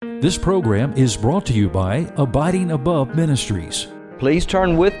This program is brought to you by Abiding Above Ministries. Please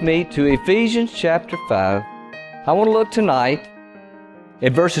turn with me to Ephesians chapter 5. I want to look tonight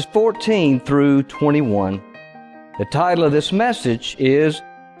at verses 14 through 21. The title of this message is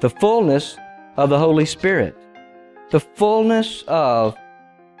The Fullness of the Holy Spirit. The fullness of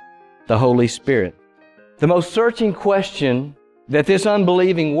the Holy Spirit. The most searching question that this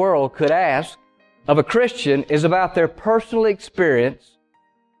unbelieving world could ask of a Christian is about their personal experience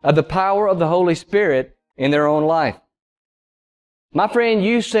of the power of the Holy Spirit in their own life. My friend,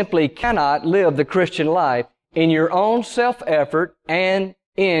 you simply cannot live the Christian life in your own self-effort and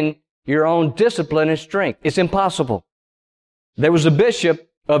in your own discipline and strength. It's impossible. There was a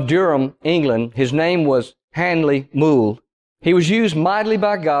bishop of Durham, England. His name was Handley Moule. He was used mightily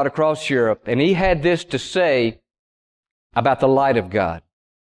by God across Europe, and he had this to say about the light of God.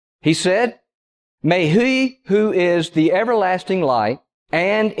 He said, "May He who is the everlasting light,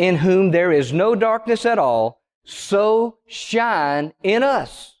 and in whom there is no darkness at all, so shine in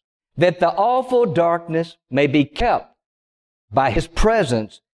us, that the awful darkness may be kept by His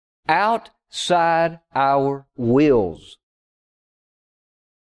presence outside our wills,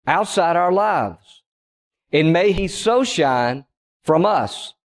 outside our lives. And may He so shine from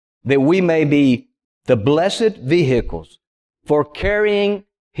us that we may be the blessed vehicles for carrying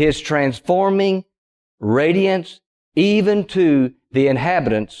His transforming radiance even to the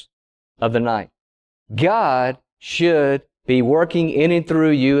inhabitants of the night." God should be working in and through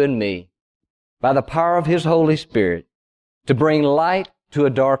you and me by the power of His Holy Spirit to bring light to a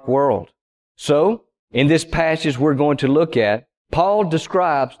dark world. So, in this passage we're going to look at, Paul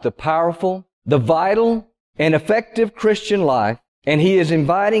describes the powerful, the vital, and effective Christian life, and he is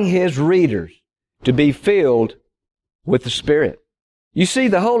inviting his readers to be filled with the Spirit. You see,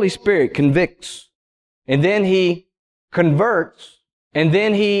 the Holy Spirit convicts, and then He converts, and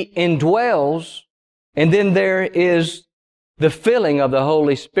then He indwells, and then there is the filling of the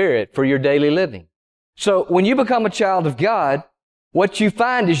Holy Spirit for your daily living. So when you become a child of God, what you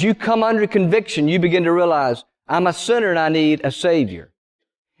find is you come under conviction. You begin to realize, I'm a sinner and I need a Savior.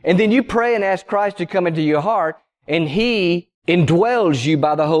 And then you pray and ask Christ to come into your heart, and He indwells you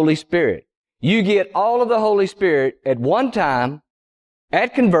by the Holy Spirit. You get all of the Holy Spirit at one time,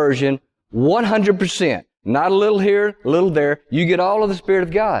 at conversion, 100%. Not a little here, a little there. You get all of the Spirit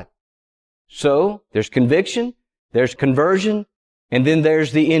of God. So, there's conviction, there's conversion, and then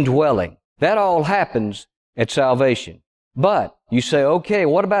there's the indwelling. That all happens at salvation. But, you say, okay,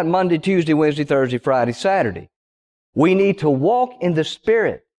 what about Monday, Tuesday, Wednesday, Thursday, Friday, Saturday? We need to walk in the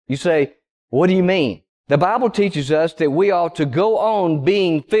Spirit. You say, what do you mean? The Bible teaches us that we ought to go on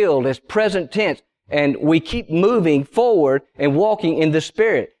being filled as present tense, and we keep moving forward and walking in the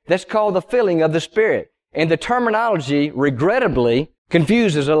Spirit. That's called the filling of the Spirit. And the terminology, regrettably,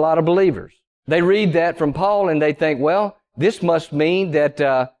 confuses a lot of believers. They read that from Paul and they think, well, this must mean that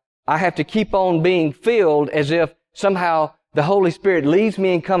I have to keep on being filled as if somehow the Holy Spirit leaves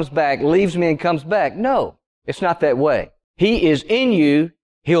me and comes back, leaves me and comes back. No, it's not that way. He is in you.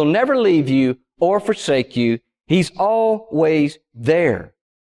 He'll never leave you or forsake you. He's always there.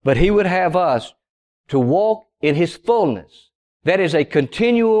 But He would have us to walk in His fullness. That is a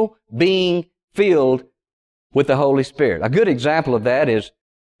continual being filled with the Holy Spirit. A good example of that is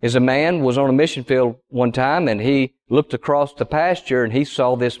a man was on a mission field one time, and he looked across the pasture and he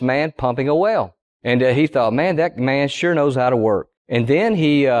saw this man pumping a well. And he thought, man, that man sure knows how to work. And then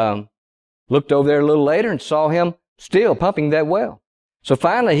he looked over there a little later and saw him still pumping that well. So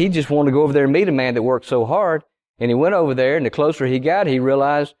finally he just wanted to go over there and meet a man that worked so hard. And he went over there, and the closer he got, he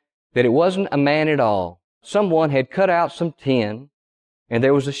realized that it wasn't a man at all. Someone had cut out some tin, and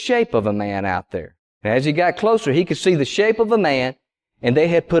there was a shape of a man out there. And as he got closer, he could see the shape of a man, and they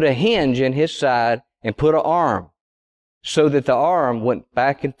had put a hinge in his side and put an arm so that the arm went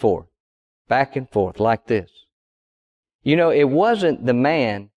back and forth like this. You know, it wasn't the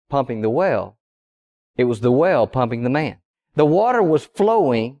man pumping the well. It was the well pumping the man. The water was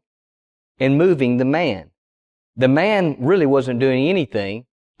flowing and moving the man. The man really wasn't doing anything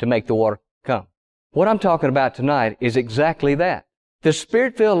to make the water come. What I'm talking about tonight is exactly that. The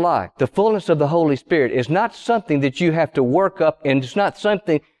Spirit-filled life, the fullness of the Holy Spirit, is not something that you have to work up, and it's not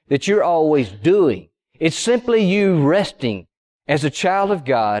something that you're always doing. It's simply you resting as a child of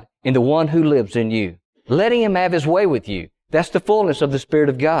God in the One who lives in you, letting Him have His way with you. That's the fullness of the Spirit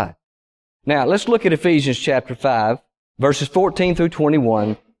of God. Now, let's look at Ephesians chapter 5, verses 14 through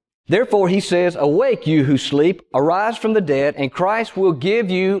 21. Therefore, he says, "Awake, you who sleep, arise from the dead, and Christ will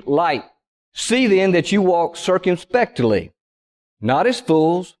give you light. See then that you walk circumspectly, not as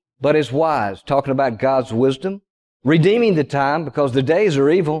fools, but as wise," talking about God's wisdom, "redeeming the time, because the days are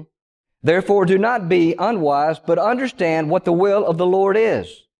evil. Therefore do not be unwise, but understand what the will of the Lord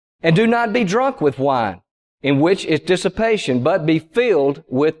is. And do not be drunk with wine, in which is dissipation, but be filled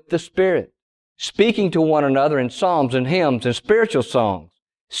with the Spirit, speaking to one another in psalms and hymns and spiritual songs,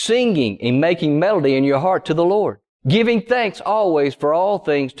 singing and making melody in your heart to the Lord, giving thanks always for all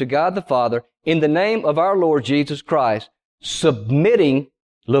things to God the Father in the name of our Lord Jesus Christ, submitting,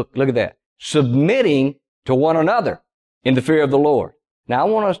 look at that, submitting to one another in the fear of the Lord. Now I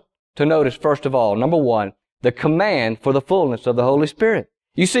want us to notice, first of all, number one, the command for the fullness of the Holy Spirit.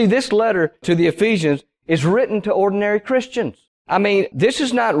 You see, this letter to the Ephesians is written to ordinary Christians. I mean, this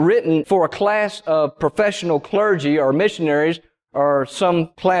is not written for a class of professional clergy or missionaries or some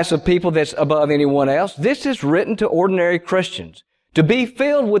class of people that's above anyone else. This is written to ordinary Christians. To be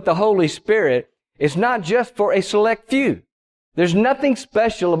filled with the Holy Spirit is not just for a select few. There's nothing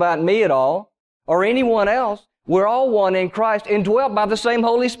special about me at all or anyone else. We're all one in Christ, indwelt by the same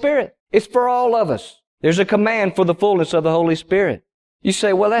Holy Spirit. It's for all of us. There's a command for the fullness of the Holy Spirit. You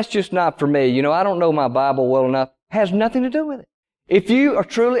say, well, that's just not for me. You know, I don't know my Bible well enough. Has nothing to do with it. If you are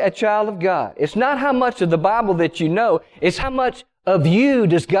truly a child of God, it's not how much of the Bible that you know, it's how much of you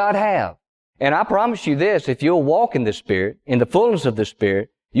does God have. And I promise you this, if you'll walk in the Spirit, in the fullness of the Spirit,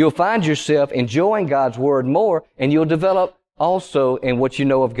 you'll find yourself enjoying God's Word more, and you'll develop also in what you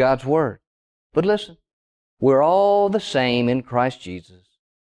know of God's Word. But listen, we're all the same in Christ Jesus.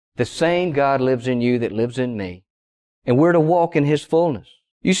 The same God lives in you that lives in me. And we're to walk in His fullness.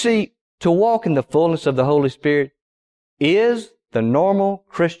 You see, to walk in the fullness of the Holy Spirit is the normal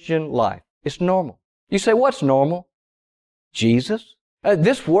Christian life. It's normal. You say, what's normal? Jesus.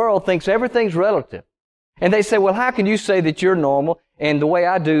 This world thinks everything's relative. And they say, well, how can you say that you're normal and the way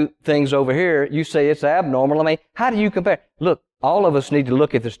I do things over here, you say it's abnormal? I mean, how do you compare? Look, all of us need to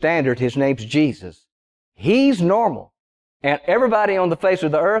look at the standard. His name's Jesus. He's normal. And everybody on the face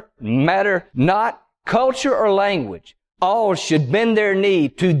of the earth, matter not culture or language, all should bend their knee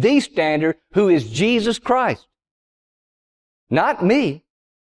to the standard who is Jesus Christ. Not me,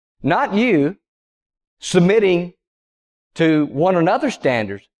 not you, submitting to one another's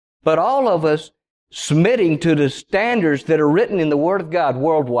standards, but all of us submitting to the standards that are written in the Word of God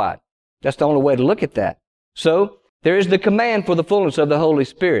worldwide. That's the only way to look at that. So, there is the command for the fullness of the Holy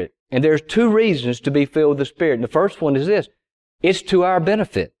Spirit. And there's two reasons to be filled with the Spirit. And the first one is this. It's to our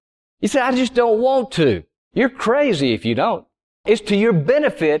benefit. You say, I just don't want to. You're crazy if you don't. It's to your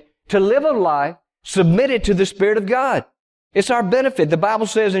benefit to live a life submitted to the Spirit of God. It's our benefit. The Bible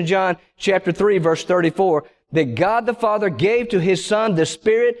says in John chapter 3, verse 34, that God the Father gave to His Son the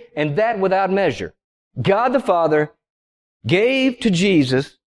Spirit, and that without measure. God the Father gave to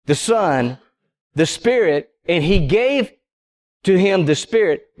Jesus, the Son, the Spirit, and He gave to Him the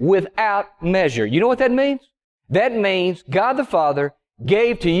Spirit without measure. You know what that means? That means God the Father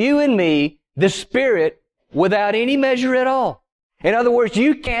gave to you and me the Spirit without any measure at all. In other words,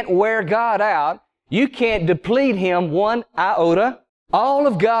 you can't wear God out. You can't deplete Him one iota. All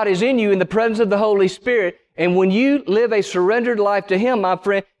of God is in you in the presence of the Holy Spirit. And when you live a surrendered life to Him, my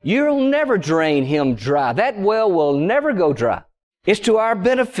friend, you'll never drain Him dry. That well will never go dry. It's to our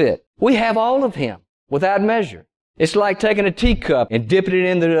benefit. We have all of Him without measure. It's like taking a teacup and dipping it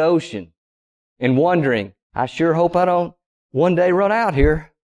into the ocean and wondering, I sure hope I don't one day run out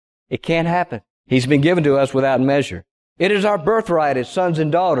here. It can't happen. He's been given to us without measure. It is our birthright as sons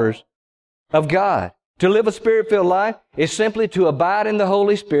and daughters of God. To live a Spirit-filled life is simply to abide in the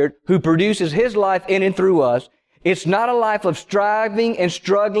Holy Spirit who produces His life in and through us. It's not a life of striving and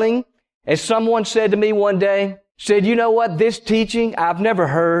struggling. As someone said to me one day, said, you know what, this teaching I've never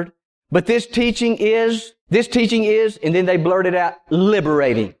heard, but this teaching is, and then they blurted out,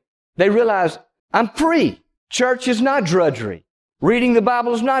 liberating. They realized, I'm free. Church is not drudgery. Reading the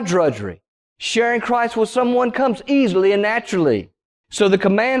Bible is not drudgery. Sharing Christ with someone comes easily and naturally. So the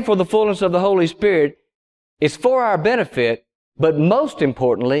command for the fullness of the Holy Spirit is for our benefit, but most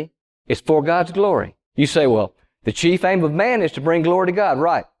importantly, it's for God's glory. You say, well, the chief aim of man is to bring glory to God.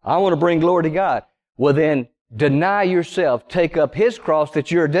 Right. I want to bring glory to God. Well, then deny yourself, take up His cross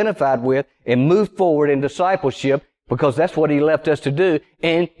that you're identified with, and move forward in discipleship, because that's what He left us to do,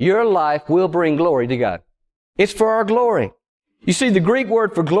 and your life will bring glory to God. It's for our glory. You see, the Greek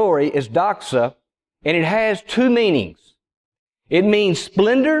word for glory is doxa, and it has two meanings. It means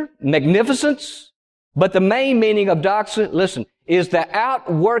splendor, magnificence, but the main meaning of doxa, listen, is the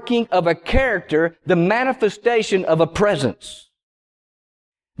outworking of a character, the manifestation of a presence.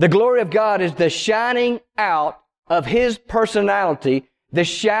 The glory of God is the shining out of His personality, the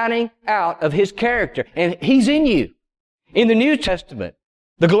shining out of His character, and He's in you. In the New Testament,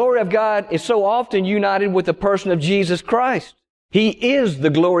 the glory of God is so often united with the person of Jesus Christ. He is the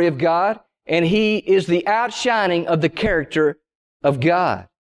glory of God, and He is the outshining of the character of God.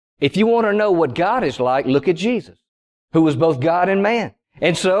 If you want to know what God is like, look at Jesus, who was both God and man.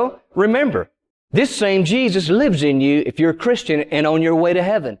 And so, remember, this same Jesus lives in you if you're a Christian and on your way to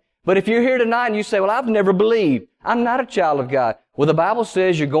heaven. But if you're here tonight and you say, well, I've never believed, I'm not a child of God. Well, the Bible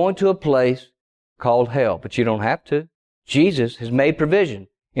says you're going to a place called hell, but you don't have to. Jesus has made provision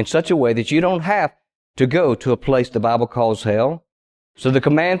in such a way that you don't have to go to a place the Bible calls hell. So the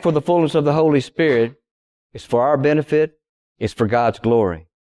command for the fullness of the Holy Spirit is for our benefit, it's for God's glory.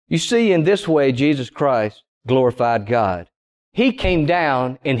 You see, in this way, Jesus Christ glorified God. He came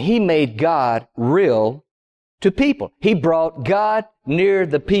down and He made God real to people. He brought God near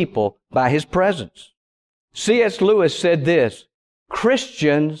the people by His presence. C.S. Lewis said this,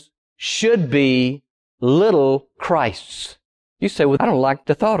 Christians should be little Christs. You say, well, I don't like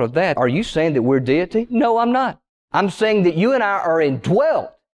the thought of that. Are you saying that we're deity? No, I'm not. I'm saying that you and I are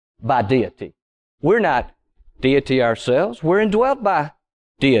indwelt by deity. We're not deity ourselves. We're indwelt by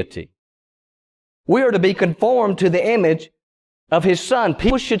deity. We are to be conformed to the image of His Son.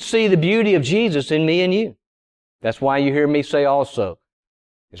 People should see the beauty of Jesus in me and you. That's why you hear me say also,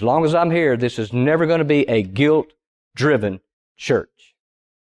 as long as I'm here, this is never going to be a guilt-driven church.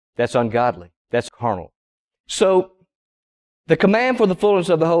 That's ungodly. That's carnal. So, the command for the fullness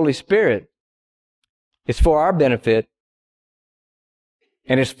of the Holy Spirit is for our benefit,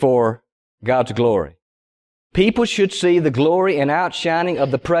 and it's for God's glory. People should see the glory and outshining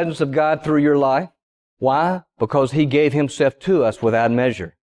of the presence of God through your life. Why? Because He gave Himself to us without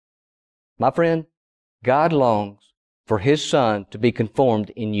measure. My friend, God longs for His Son to be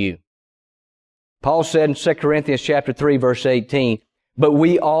conformed in you. Paul said in 2 Corinthians chapter 3, verse 18, but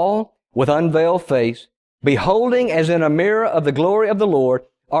we all, with unveiled face, beholding as in a mirror of the glory of the Lord,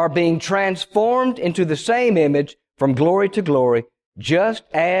 are being transformed into the same image from glory to glory, just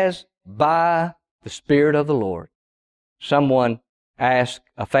as by the Spirit of the Lord. Someone asked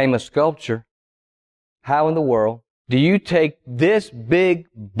a famous sculptor, how in the world do you take this big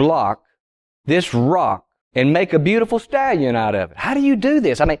block, this rock, and make a beautiful stallion out of it? How do you do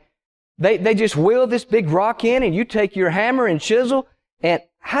this? I mean, they just wheel this big rock in and you take your hammer and chisel, and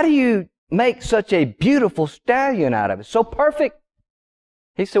how do you make such a beautiful stallion out of it? So perfect.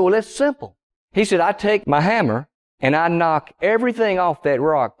 He said, well, it's simple. He said, I take my hammer and I knock everything off that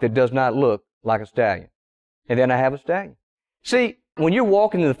rock that does not look like a stallion. And then I have a stallion. See, when you're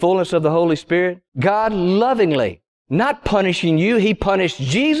walking in the fullness of the Holy Spirit, God lovingly, not punishing you, He punished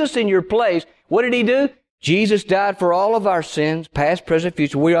Jesus in your place. What did He do? Jesus died for all of our sins, past, present,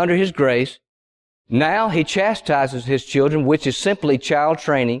 future. We're under His grace. Now He chastises His children, which is simply child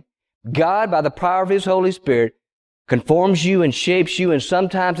training. God, by the power of His Holy Spirit, conforms you and shapes you, and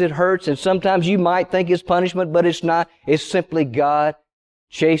sometimes it hurts, and sometimes you might think it's punishment, but it's not. It's simply God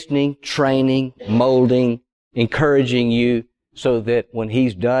chastening, training, molding, encouraging you so that when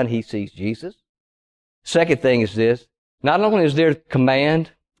He's done, He sees Jesus. Second thing is this. Not only is there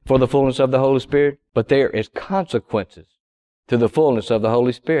command for the fullness of the Holy Spirit, but there is consequences to the fullness of the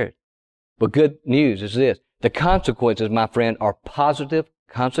Holy Spirit. But good news is this. The consequences, my friend, are positive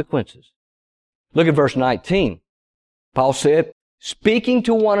consequences. Look at verse 19. Paul said, speaking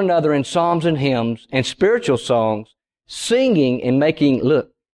to one another in psalms and hymns and spiritual songs, singing and making,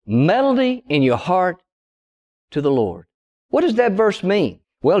 look, melody in your heart to the Lord. What does that verse mean?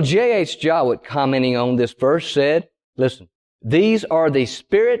 Well, J.H. Jowett, commenting on this verse, said, listen, these are the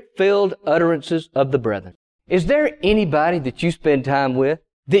Spirit-filled utterances of the brethren. Is there anybody that you spend time with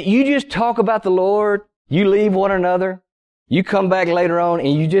that you just talk about the Lord, you leave one another, you come back later on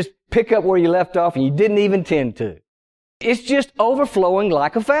and you just pick up where you left off and you didn't even intend to? It's just overflowing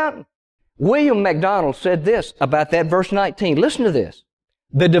like a fountain. William MacDonald said this about that verse 19. Listen to this.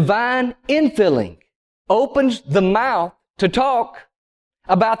 The divine infilling opens the mouth to talk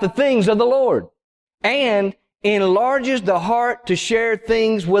about the things of the Lord and enlarges the heart to share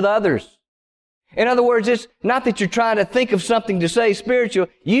things with others. In other words, it's not that you're trying to think of something to say spiritual.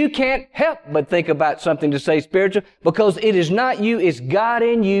 You can't help but think about something to say spiritual because it is not you, it's God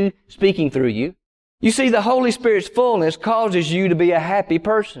in you speaking through you. You see, the Holy Spirit's fullness causes you to be a happy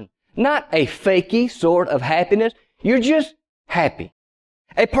person. Not a fakey sort of happiness. You're just happy.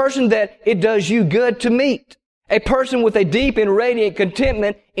 A person that it does you good to meet. A person with a deep and radiant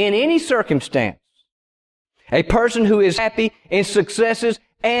contentment in any circumstance. A person who is happy in successes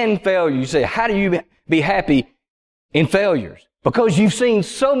and failures. You say, how do you be happy in failures? Because you've seen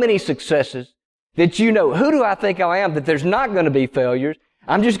so many successes that you know, who do I think I am that there's not going to be failures?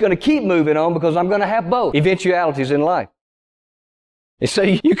 I'm just going to keep moving on because I'm going to have both eventualities in life. And so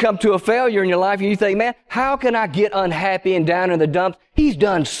you come to a failure in your life and you think, man, how can I get unhappy and down in the dumps? He's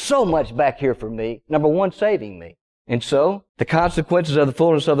done so much back here for me. Number one, saving me. And so the consequences of the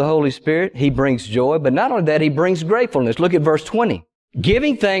fullness of the Holy Spirit, He brings joy, but not only that, He brings gratefulness. Look at verse 20.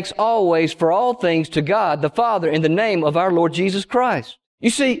 Giving thanks always for all things to God the Father in the name of our Lord Jesus Christ.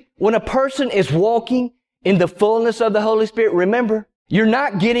 You see, when a person is walking in the fullness of the Holy Spirit, remember, you're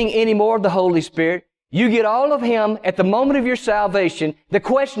not getting any more of the Holy Spirit. You get all of Him at the moment of your salvation. The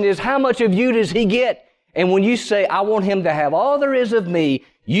question is, how much of you does He get? And when you say, I want Him to have all there is of me,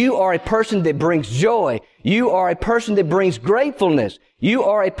 you are a person that brings joy. You are a person that brings gratefulness. You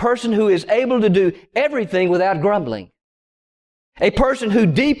are a person who is able to do everything without grumbling. A person who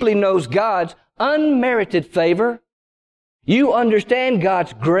deeply knows God's unmerited favor. You understand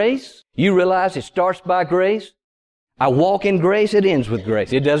God's grace. You realize it starts by grace. I walk in grace, it ends with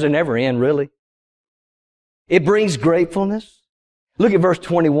grace. It doesn't ever end, really. It brings gratefulness. Look at verse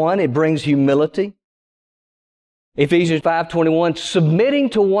 21. It brings humility. Ephesians 5:21, submitting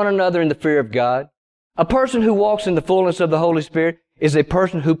to one another in the fear of God. A person who walks in the fullness of the Holy Spirit is a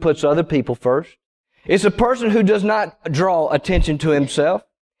person who puts other people first. It's a person who does not draw attention to himself.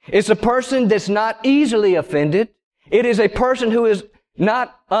 It's a person that's not easily offended. It is a person who is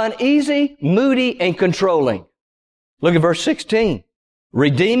not uneasy, moody, and controlling. Look at verse 16.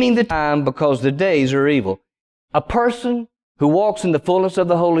 Redeeming the time because the days are evil. A person who walks in the fullness of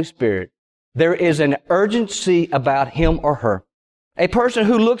the Holy Spirit, there is an urgency about him or her. A person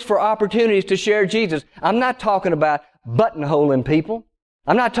who looks for opportunities to share Jesus. I'm not talking about buttonholing people.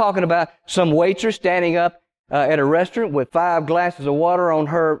 I'm not talking about some waitress standing up at a restaurant with 5 glasses of water on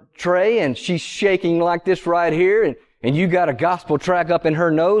her tray and she's shaking like this right here and you got a gospel tract up in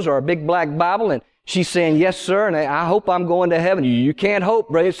her nose or a big black Bible and she's saying, yes, sir, and I hope I'm going to heaven. You can't hope,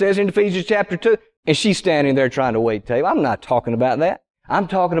 brother. It says in Ephesians chapter 2. And she's standing there trying to wait table. I'm not talking about that. I'm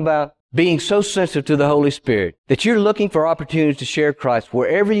talking about being so sensitive to the Holy Spirit that you're looking for opportunities to share Christ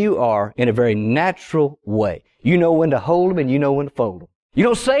wherever you are in a very natural way. You know when to hold them and you know when to fold them. You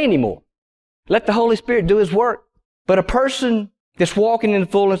don't say anymore. Let the Holy Spirit do His work. But a person that's walking in the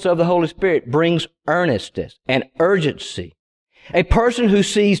fullness of the Holy Spirit brings earnestness and urgency. A person who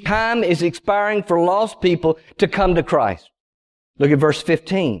sees time is expiring for lost people to come to Christ. Look at verse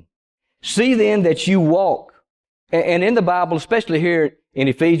 15. See then that you walk. And in the Bible, especially here in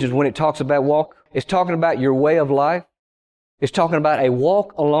Ephesians, when it talks about walk, it's talking about your way of life. It's talking about a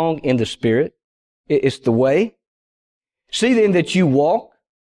walk along in the Spirit. It's the way. See then that you walk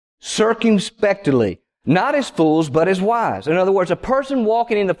circumspectly, not as fools, but as wise. In other words, a person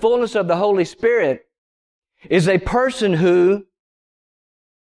walking in the fullness of the Holy Spirit is a person who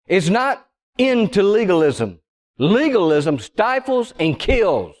is not into legalism. Legalism stifles and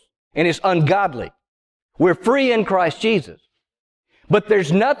kills, and it's ungodly. We're free in Christ Jesus. But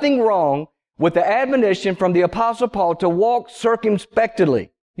there's nothing wrong with the admonition from the Apostle Paul to walk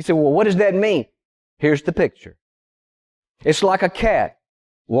circumspectly. You say, well, what does that mean? Here's the picture. It's like a cat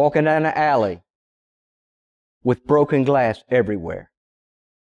walking down an alley with broken glass everywhere.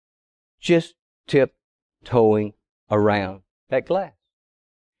 Just tiptoeing around that glass.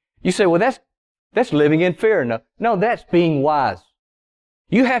 You say, well, that's living in fear. No, that's being wise.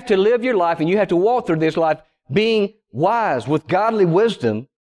 You have to live your life and you have to walk through this life being wise with godly wisdom,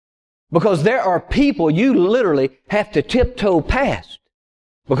 because there are people you literally have to tiptoe past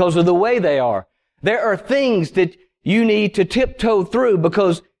because of the way they are. There are things that you need to tiptoe through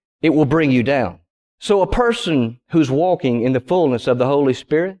because it will bring you down. So a person who's walking in the fullness of the Holy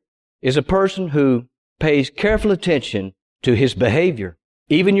Spirit is a person who pays careful attention to his behavior.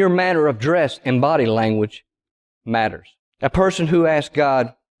 Even your manner of dress and body language matters. A person who asks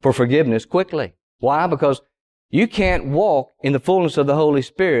God for forgiveness quickly. Why? Because you can't walk in the fullness of the Holy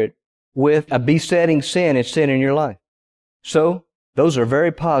Spirit with a besetting sin and sin in your life. So, those are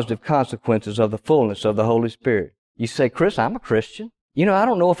very positive consequences of the fullness of the Holy Spirit. You say, Chris, I'm a Christian. I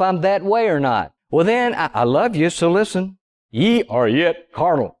don't know if I'm that way or not. Well then, I love you, so listen. Ye are yet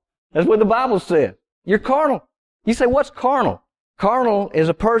carnal. That's what the Bible says. You're carnal. You say, what's carnal? Carnal is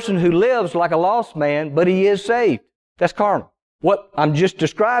a person who lives like a lost man, but he is saved. That's carnal. What I'm just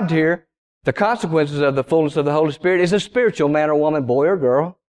described here, the consequences of the fullness of the Holy Spirit, is a spiritual man or woman, boy or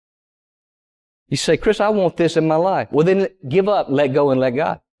girl. You say, Chris, I want this in my life. Well, then give up, let go, and let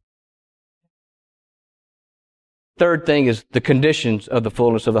God. Third thing is the conditions of the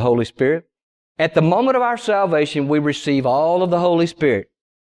fullness of the Holy Spirit. At the moment of our salvation, we receive all of the Holy Spirit.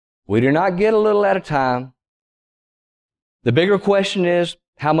 We do not get a little at a time. The bigger question is,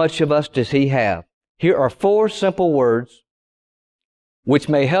 how much of us does He have? Here are 4 simple words which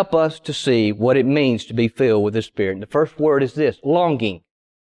may help us to see what it means to be filled with the Spirit. And the first word is this, longing.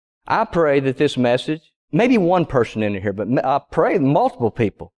 I pray that this message, maybe one person in here, but I pray multiple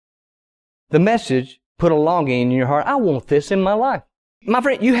people, the message put a longing in your heart. I want this in my life. My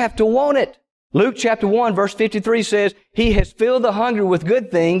friend, you have to want it. Luke chapter 1 verse 53 says, He has filled the hungry with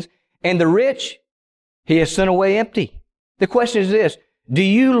good things, and the rich He has sent away empty. The question is this, do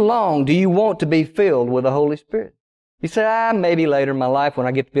you want to be filled with the Holy Spirit? You say, maybe later in my life when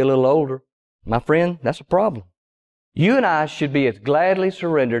I get to be a little older. My friend, that's a problem. You and I should be as gladly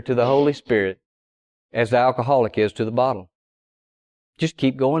surrendered to the Holy Spirit as the alcoholic is to the bottle. Just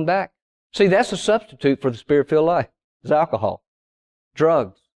keep going back. See, that's a substitute for the Spirit-filled life. It's alcohol,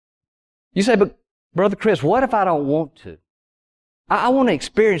 drugs. You say, but Brother Chris, what if I don't want to? I want to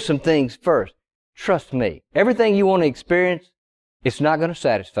experience some things first. Trust me, everything you want to experience, it's not going to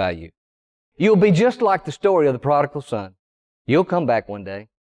satisfy you. You'll be just like the story of the prodigal son. You'll come back one day,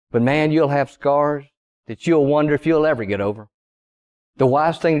 but man, you'll have scars that you'll wonder if you'll ever get over. The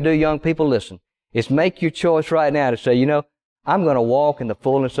wise thing to do, young people, listen, is make your choice right now to say, I'm going to walk in the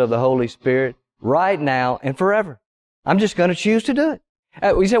fullness of the Holy Spirit right now and forever. I'm just going to choose to do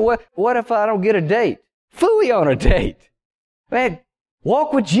it. We say, what if I don't get a date? Phooey on a date. Man,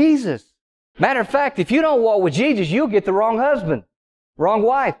 walk with Jesus. Matter of fact, if you don't walk with Jesus, you'll get the wrong husband, wrong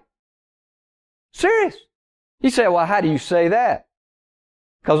wife. Serious. You say, well, how do you say that?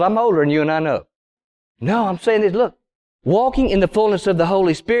 Because I'm older than you and I know. No, I'm saying this, look, walking in the fullness of the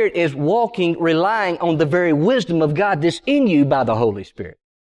Holy Spirit is relying on the very wisdom of God that's in you by the Holy Spirit.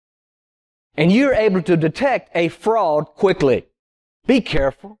 And you're able to detect a fraud quickly. Be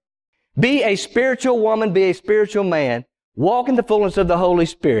careful. Be a spiritual woman, be a spiritual man. Walk in the fullness of the Holy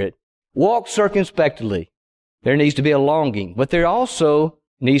Spirit. Walk circumspectly. There needs to be a longing, but there also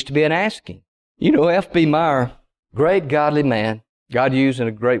needs to be an asking. F.B. Meyer, great godly man, God used in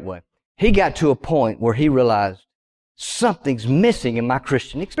a great way. He got to a point where he realized something's missing in my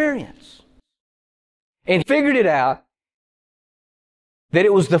Christian experience. And figured it out that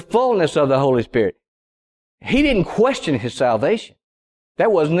it was the fullness of the Holy Spirit. He didn't question his salvation.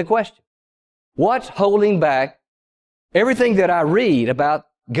 That wasn't the question. What's holding back everything that I read about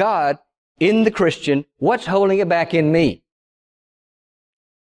God in the Christian? What's holding it back in me?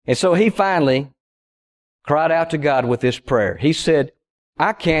 And so he finally cried out to God with this prayer. He said,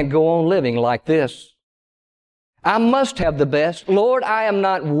 I can't go on living like this. I must have the best. Lord, I am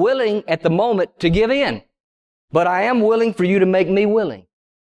not willing at the moment to give in, but I am willing for you to make me willing.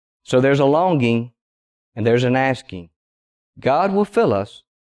 So there's a longing and there's an asking. God will fill us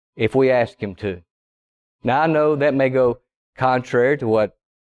if we ask Him to. Now I know that may go contrary to what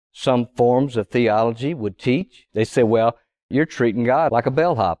some forms of theology would teach. They say, well, you're treating God like a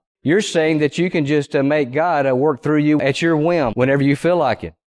bellhop. You're saying that you can just make God work through you at your whim whenever you feel like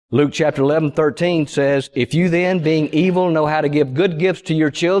it. Luke chapter 11:13 says, if you then, being evil, know how to give good gifts to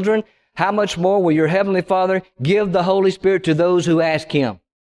your children, how much more will your Heavenly Father give the Holy Spirit to those who ask Him?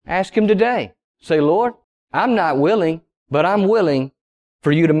 Ask Him today. Say, Lord, I'm not willing, but I'm willing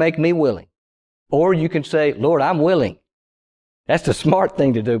for you to make me willing. Or you can say, Lord, I'm willing. That's the smart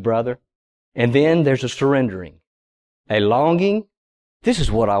thing to do, brother. And then there's a surrendering, a longing. This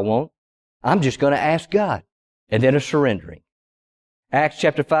is what I want. I'm just going to ask God. And then a surrendering. Acts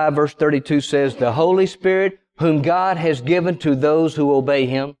chapter 5 verse 32 says, the Holy Spirit whom God has given to those who obey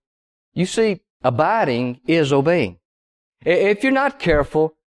Him. You see, abiding is obeying. If you're not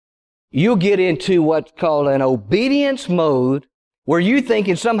careful, you'll get into what's called an obedience mode where you're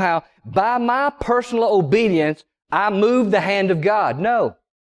thinking somehow, by my personal obedience, I move the hand of God. No.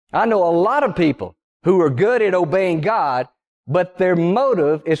 I know a lot of people who are good at obeying God, but their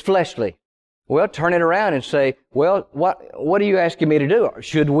motive is fleshly. Well, turn it around and say, well, what are you asking me to do?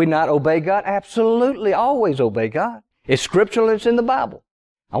 Should we not obey God? Absolutely, always obey God. It's scriptural and it's in the Bible.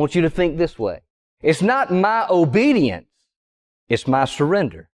 I want you to think this way. It's not my obedience. It's my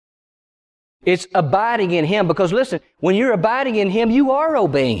surrender. It's abiding in Him, because listen, when you're abiding in Him, you are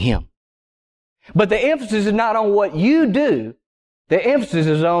obeying Him. But the emphasis is not on what you do. The emphasis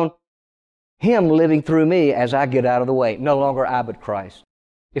is on Him living through me as I get out of the way. No longer I, but Christ.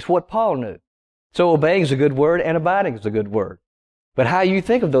 It's what Paul knew. So obeying is a good word and abiding is a good word. But how you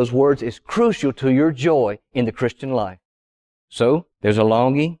think of those words is crucial to your joy in the Christian life. So there's a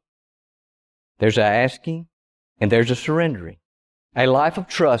longing, there's a asking, and there's a surrendering. A life of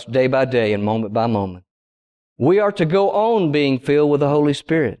trust day by day and moment by moment. We are to go on being filled with the Holy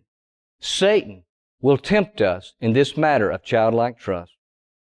Spirit. Satan will tempt us in this matter of childlike trust.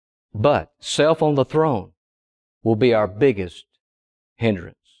 But self on the throne will be our biggest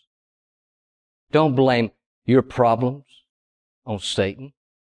hindrance. Don't blame your problems, on Satan.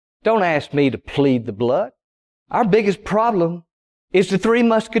 Don't ask me to plead the blood. Our biggest problem is the three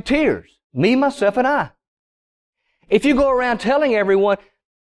musketeers, me, myself, and I. If you go around telling everyone,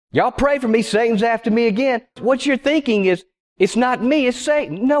 y'all pray for me, Satan's after me again, what you're thinking is, it's not me, it's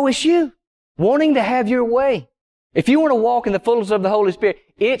Satan. No, it's you, wanting to have your way. If you want to walk in the fullness of the Holy Spirit,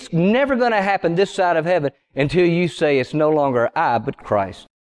 it's never going to happen this side of heaven until you say it's no longer I, but Christ.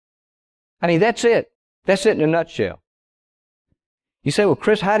 I mean, that's it. That's it in a nutshell. You say, well,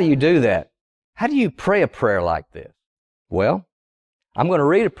 Chris, how do you do that? How do you pray a prayer like this? Well, I'm going to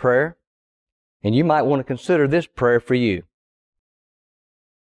read a prayer, and you might want to consider this prayer for you.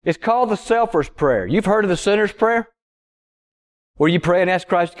 It's called the Selfer's Prayer. You've heard of the Sinner's Prayer? Where you pray and ask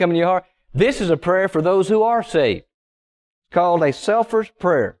Christ to come in your heart? This is a prayer for those who are saved. It's called a Selfer's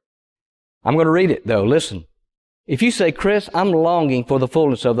Prayer. I'm going to read it, though. Listen. If you say, Chris, I'm longing for the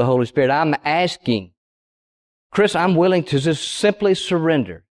fullness of the Holy Spirit, I'm asking, Chris, I'm willing to just simply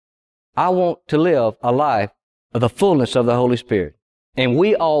surrender. I want to live a life of the fullness of the Holy Spirit. And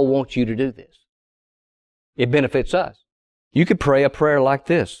we all want you to do this. It benefits us. You could pray a prayer like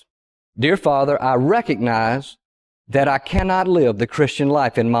this. Dear Father, I recognize that I cannot live the Christian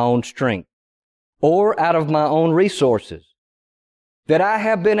life in my own strength or out of my own resources, that I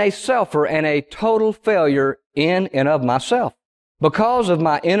have been a selfer and a total failure in and of myself. Because of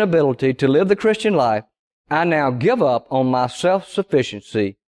my inability to live the Christian life, I now give up on my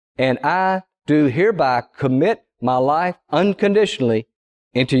self-sufficiency, and I do hereby commit my life unconditionally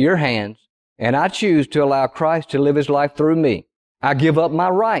into your hands, and I choose to allow Christ to live His life through me. I give up my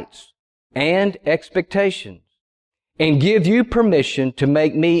rights and expectations and give you permission to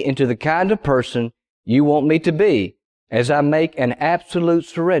make me into the kind of person you want me to be as I make an absolute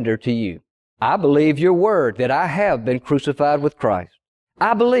surrender to you. I believe your word that I have been crucified with Christ.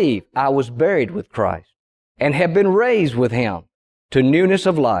 I believe I was buried with Christ and have been raised with Him to newness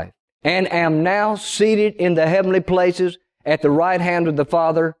of life and am now seated in the heavenly places at the right hand of the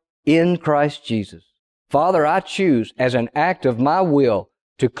Father in Christ Jesus. Father, I choose as an act of my will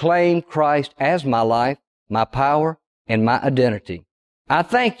to claim Christ as my life, my power, and my identity. I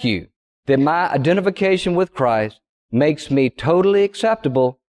thank you that my identification with Christ makes me totally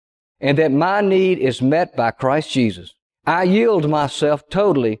acceptable and that my need is met by Christ Jesus. I yield myself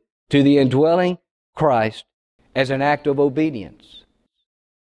totally to the indwelling Christ as an act of obedience.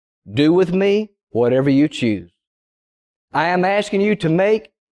 Do with me whatever you choose. I am asking you to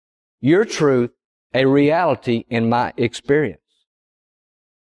make your truth a reality in my experience.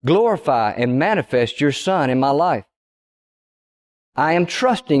 Glorify and manifest your Son in my life. I am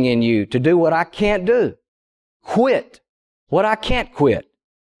trusting in you to do what I can't do, quit what I can't quit,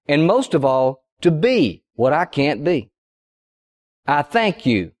 and most of all, to be what I can't be. I thank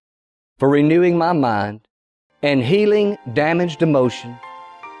you for renewing my mind and healing damaged emotions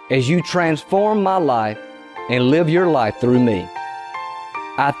as you transform my life and live your life through me.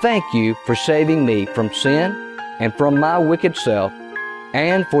 I thank you for saving me from sin and from my wicked self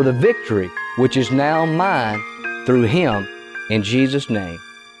and for the victory which is now mine through Him. In Jesus' name,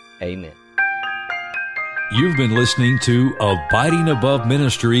 amen. You've been listening to Abiding Above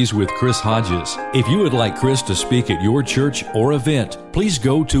Ministries with Chris Hodges. If you would like Chris to speak at your church or event, please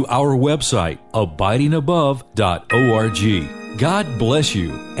go to our website, abidingabove.org. God bless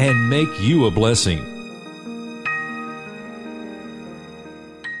you and make you a blessing.